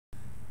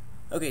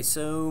Okay,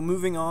 so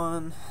moving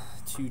on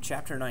to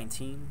Chapter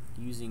 19,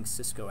 using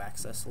Cisco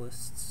access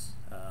lists.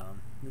 I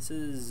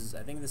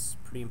think this is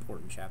a pretty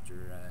important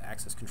chapter.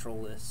 Access control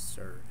lists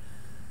are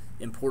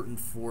important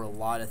for a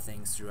lot of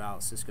things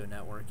throughout Cisco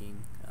networking.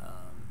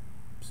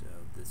 So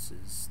this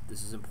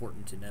is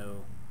important to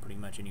know pretty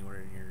much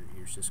anywhere in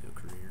your Cisco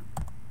career.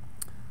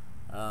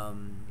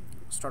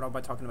 Start off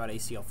by talking about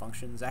ACL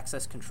functions.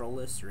 Access control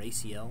lists, or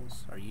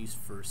ACLs, are used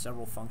for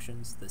several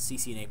functions. The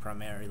CCNA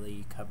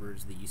primarily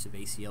covers the use of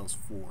ACLs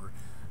for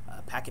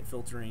packet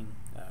filtering,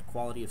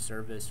 quality of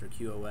service, or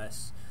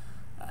QoS,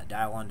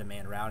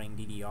 dial-on-demand routing,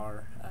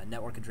 DDR,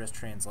 network address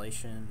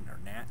translation, or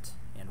NAT,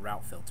 and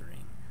route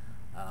filtering.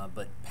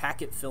 But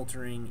packet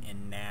filtering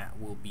and NAT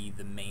will be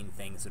the main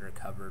things that are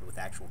covered with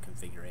actual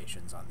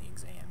configurations on the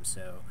exam.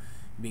 So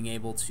being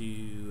able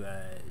to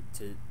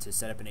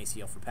set up an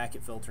ACL for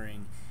packet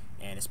filtering,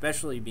 and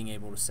especially being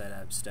able to set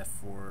up stuff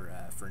for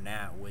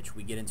NAT, which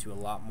we get into a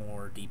lot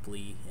more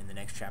deeply in the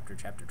next chapter,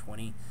 Chapter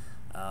 20.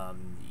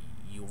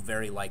 You'll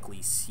very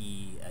likely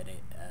see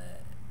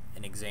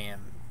an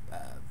exam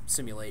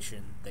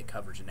simulation that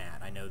covers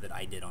NAT. I know that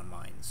I did on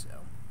mine.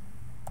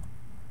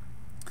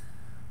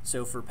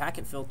 So for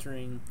packet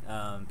filtering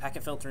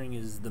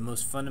is the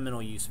most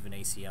fundamental use of an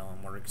ACL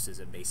and works as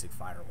a basic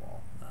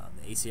firewall.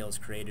 The ACL is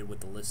created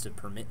with the list of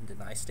permit and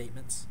deny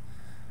statements.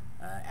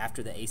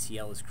 After the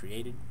ACL is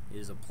created, it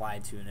is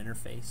applied to an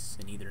interface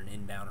in either an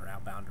inbound or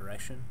outbound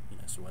direction,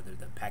 so whether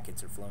the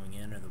packets are flowing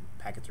in or the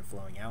packets are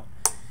flowing out.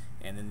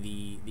 And then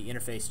the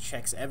interface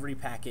checks every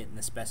packet in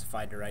the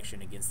specified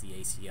direction against the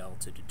ACL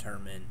to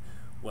determine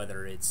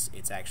whether it's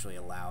actually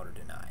allowed or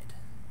denied.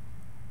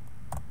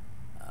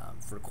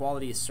 For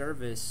quality of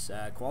service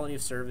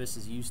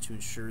is used to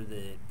ensure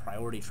that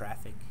priority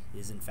traffic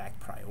is in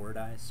fact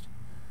prioritized.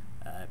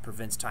 It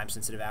prevents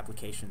time-sensitive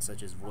applications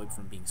such as VoIP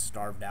from being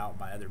starved out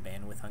by other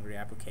bandwidth-hungry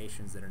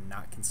applications that are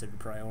not considered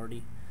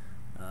priority.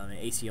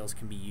 ACLs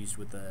can be used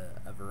with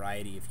a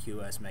variety of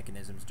QoS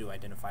mechanisms to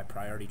identify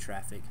priority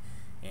traffic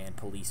and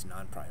police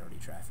non-priority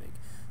traffic.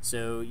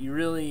 So you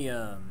really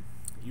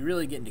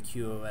get into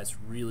QoS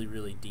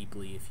really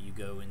deeply if you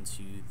go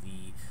into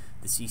the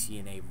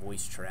CCNA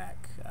voice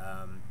track.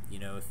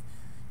 If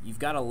you've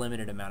got a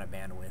limited amount of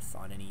bandwidth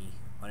on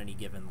any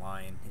given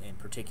line, and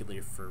particularly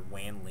for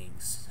WAN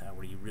links,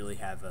 where you really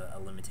have a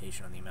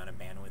limitation on the amount of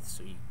bandwidth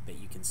that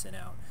you can send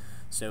out.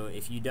 So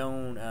if you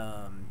don't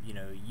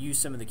use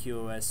some of the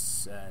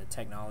QoS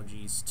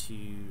technologies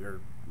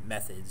or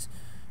methods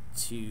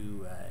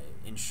to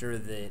ensure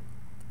that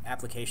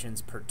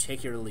applications,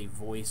 particularly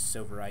voice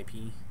over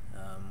IP,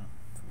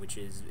 which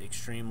is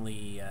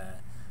extremely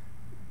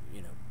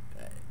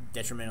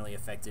detrimentally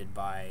affected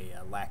by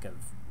a lack of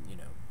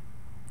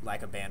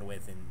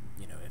bandwidth, and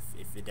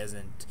if it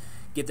doesn't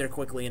get there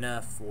quickly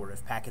enough, or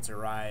if packets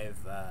arrive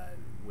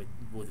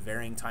with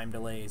varying time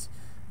delays,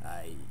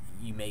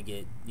 you may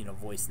get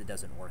voice that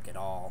doesn't work at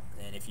all.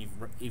 And if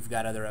you've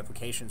got other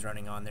applications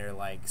running on there,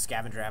 like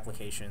scavenger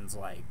applications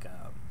like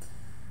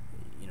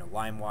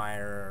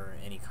LimeWire or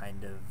any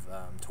kind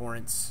of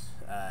torrents,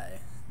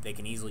 they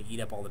can easily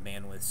eat up all the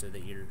bandwidth, so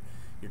that your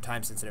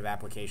time-sensitive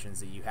applications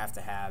that you have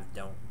to have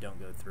don't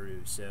go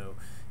through. So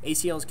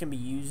ACLs can be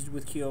used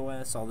with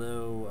QoS,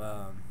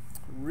 although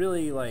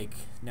really, like,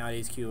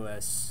 nowadays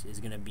QoS is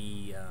going to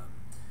be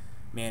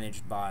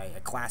managed by a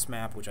class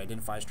map, which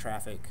identifies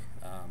traffic,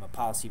 a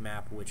policy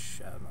map,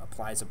 which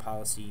applies a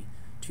policy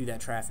to that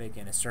traffic,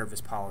 and a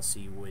service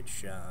policy,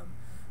 which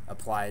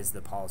applies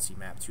the policy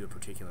map to a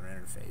particular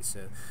interface.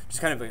 So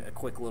just kind of a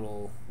quick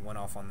little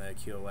one-off on the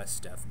QoS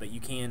stuff, but you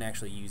can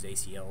actually use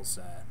ACLs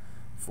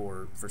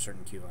for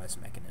certain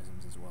QoS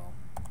mechanisms as well.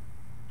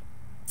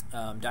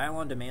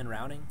 Dial-on-demand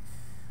routing.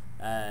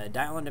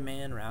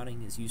 Dial-on-demand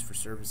routing is used for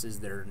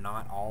services that are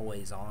not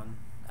always on.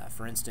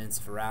 For instance,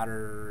 if a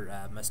router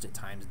must at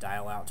times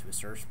dial out to a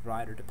service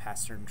provider to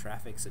pass certain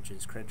traffic, such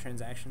as credit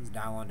transactions,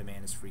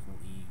 dial-on-demand is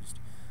frequently used.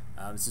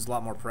 This is a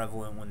lot more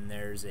prevalent when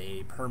there's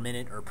a per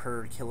minute or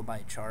per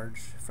kilobyte charge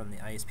from the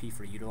ISP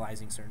for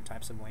utilizing certain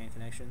types of WAN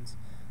connections.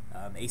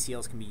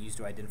 ACLs can be used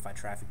to identify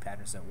traffic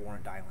patterns that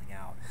warrant dialing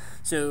out.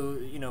 So,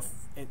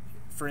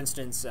 for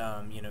instance,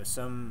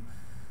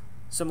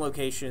 some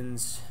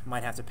locations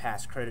might have to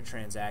pass credit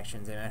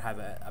transactions. They might have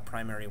a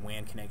primary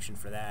WAN connection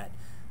for that.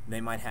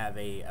 They might have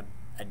a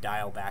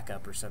dial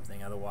backup or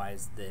something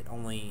otherwise that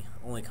only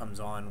comes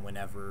on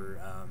whenever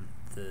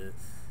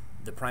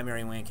the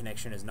primary WAN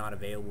connection is not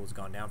available, has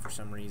gone down for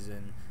some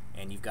reason,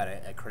 and you've got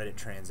a credit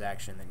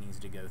transaction that needs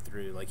to go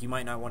through. Like, you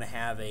might not want to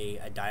have a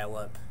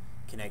dial-up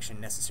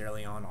connection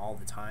necessarily on all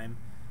the time,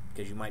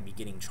 because you might be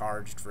getting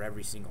charged for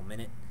every single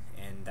minute,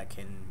 and that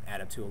can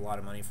add up to a lot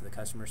of money for the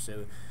customer.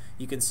 So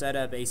you can set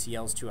up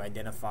ACLs to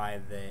identify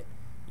that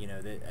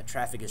that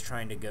traffic is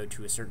trying to go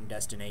to a certain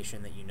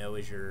destination that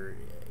is your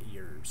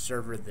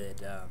server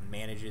that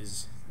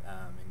manages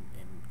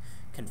and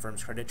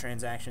confirms credit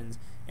transactions,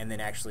 and then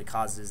actually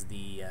causes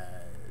the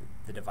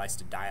device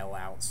to dial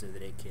out so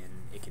that it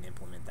can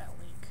implement that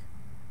link.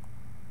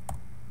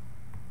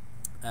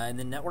 And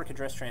then network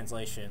address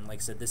translation, like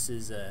I said, this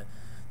is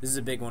This is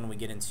a big one we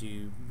get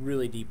into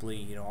really deeply.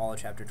 You know, all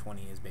of Chapter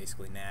 20 is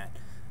basically NAT.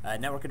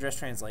 Network address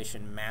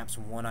translation maps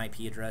one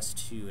IP address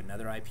to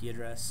another IP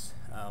address.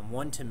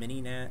 One-to-many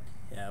NAT,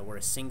 where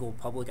a single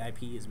public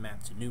IP is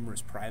mapped to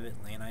numerous private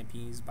LAN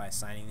IPs by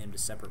assigning them to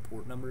separate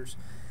port numbers,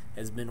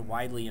 has been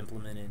widely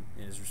implemented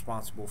and is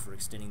responsible for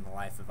extending the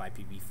life of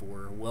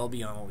IPv4 well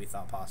beyond what we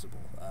thought possible.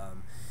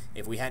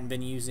 If we hadn't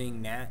been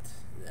using NAT,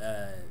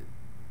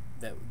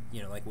 that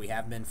like we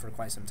have been for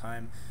quite some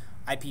time,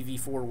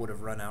 IPv4 would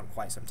have run out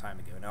quite some time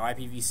ago. Now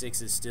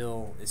IPv6 is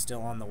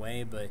still on the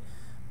way, but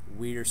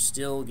we're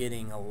still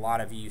getting a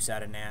lot of use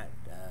out of NAT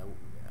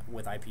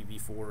with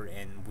IPv4,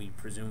 and we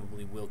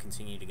presumably will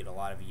continue to get a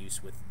lot of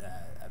use with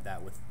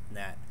that with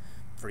NAT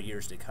for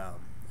years to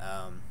come.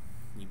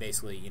 You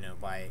basically,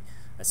 by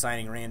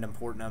assigning random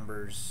port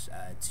numbers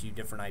to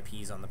different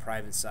IPs on the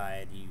private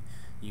side,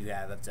 you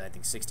have up to, I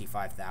think,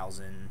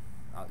 65,000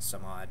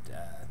 some odd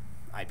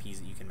IPs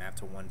that you can map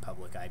to one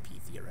public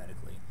IP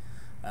theoretically.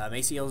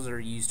 ACLs are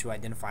used to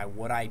identify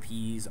what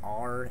IPs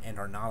are and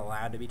are not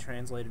allowed to be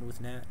translated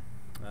with NAT.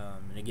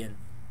 And again,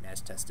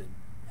 NAT's tested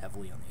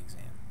heavily on the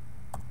exam.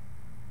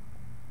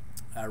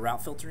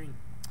 Route filtering.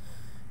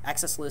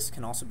 Access lists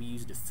can also be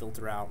used to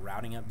filter out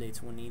routing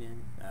updates when needed.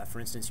 For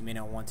instance, you may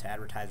not want to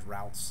advertise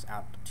routes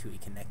out to a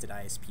connected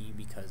ISP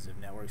because of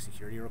network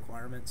security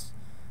requirements.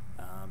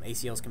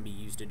 ACLs can be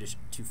used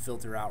to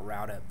filter out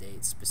route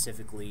updates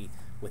specifically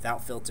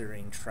without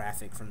filtering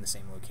traffic from the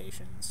same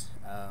locations.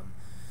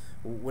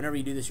 Whenever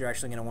you do this, you're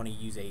actually going to want to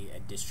use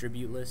a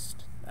distribute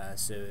list.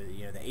 So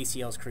the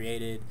ACL is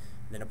created,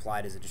 then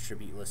applied as a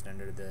distribute list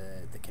under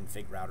the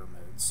config router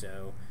mode.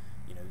 So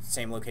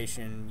same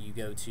location you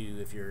go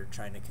to if you're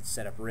trying to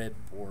set up RIP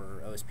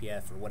or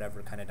OSPF or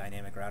whatever kind of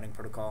dynamic routing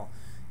protocol,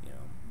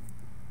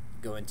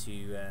 go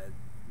into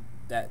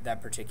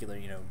that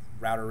particular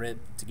router RIP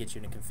to get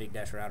you into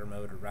config-router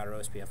mode or router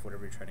OSPF,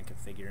 whatever you're trying to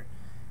configure,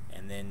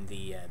 and then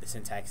the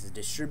syntax is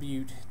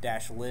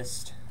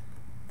distribute-list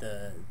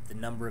the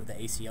number of the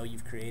ACL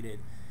you've created,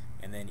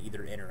 and then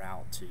either in or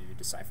out to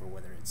decipher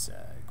whether it's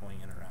going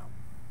in or out.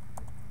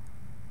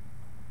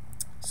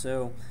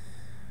 So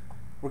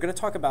we're going to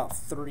talk about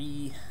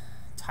 3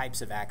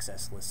 types of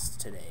access lists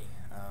today.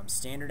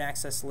 Standard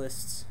access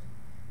lists,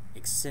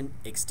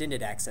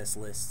 extended access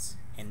lists,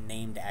 and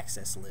named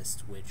access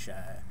lists, which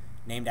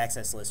named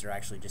access lists are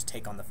actually just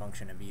take on the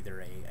function of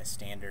either a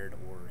standard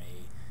or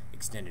a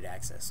extended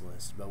access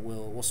list. But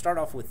we'll start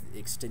off with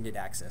extended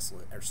access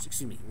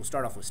we'll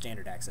start off with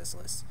standard access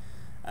lists.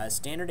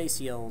 Standard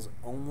ACLs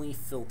only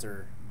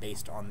filter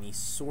based on the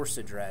source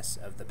address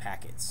of the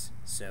packets.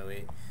 So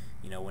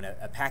when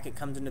a packet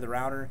comes into the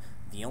router,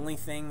 the only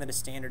thing that a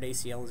standard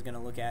ACL is going to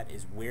look at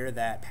is where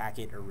that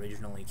packet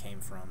originally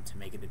came from to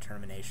make a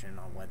determination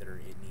on whether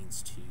it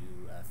needs to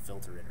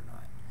filter it or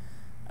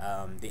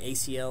not. The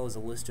ACL is a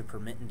list of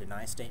permit and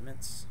deny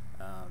statements,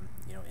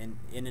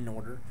 in an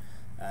order.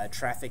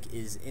 Traffic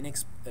is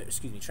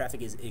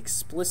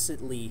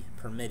explicitly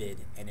permitted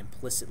and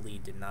implicitly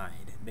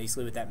denied.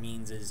 Basically what that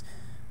means is,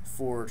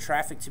 for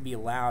traffic to be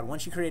allowed,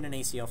 once you create an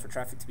ACL, for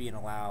traffic to be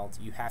allowed,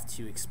 you have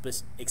to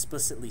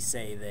explicitly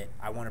say that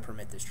I want to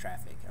permit this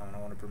traffic. I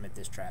want to permit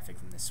this traffic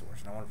from this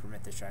source, and I want to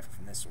permit this traffic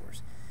from this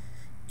source.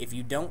 If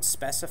you don't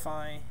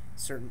specify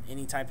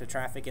any type of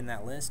traffic in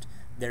that list,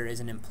 there is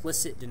an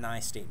implicit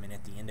deny statement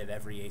at the end of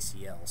every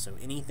ACL. So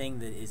anything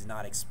that is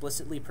not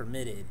explicitly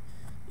permitted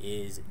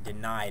is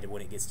denied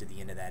when it gets to the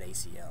end of that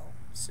ACL.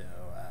 So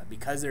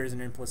because there is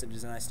an implicit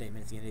deny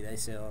statement at the end of the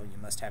ACL, you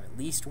must have at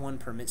least one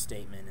permit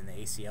statement in the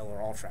ACL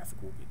or all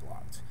traffic will be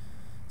blocked.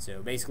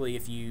 So basically,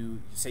 if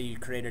you say you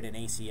created an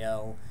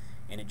ACL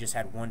and it just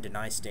had one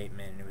deny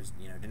statement, and it was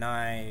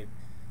deny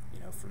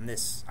from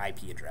this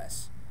IP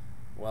address,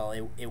 well,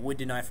 it would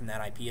deny from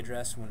that IP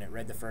address when it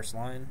read the first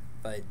line,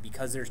 but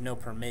because there's no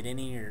permit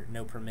or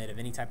no permit of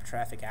any type of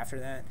traffic after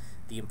that,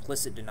 the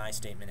implicit deny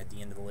statement at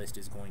the end of the list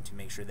is going to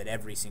make sure that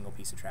every single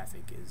piece of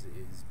traffic is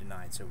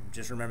denied. So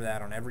just remember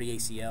that on every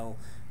ACL,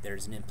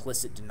 there's an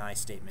implicit deny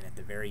statement at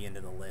the very end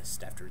of the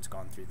list after it's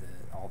gone through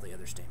all the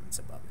other statements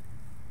above it.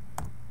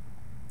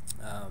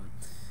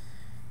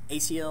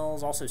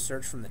 ACLs also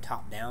search from the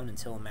top down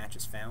until a match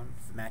is found.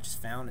 If a match is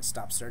found, it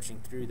stops searching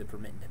through the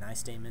permit and deny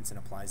statements and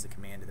applies the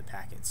command to the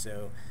packet.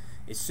 So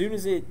as soon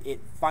as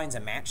it finds a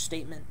match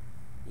statement,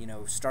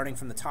 starting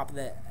from the top of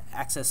the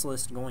access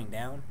list going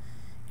down,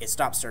 it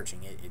stops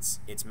searching.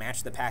 It's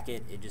matched the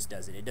packet, it just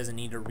does it. It doesn't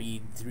need to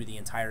read through the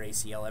entire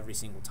ACL every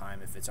single time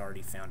if it's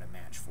already found a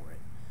match for it.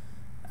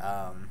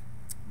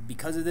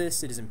 Because of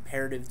this, it is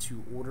imperative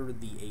to order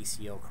the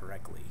ACL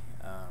correctly.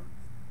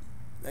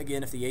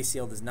 Again, if the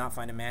ACL does not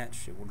find a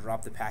match, it will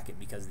drop the packet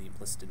because of the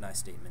implicit deny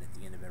statement at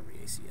the end of every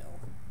ACL.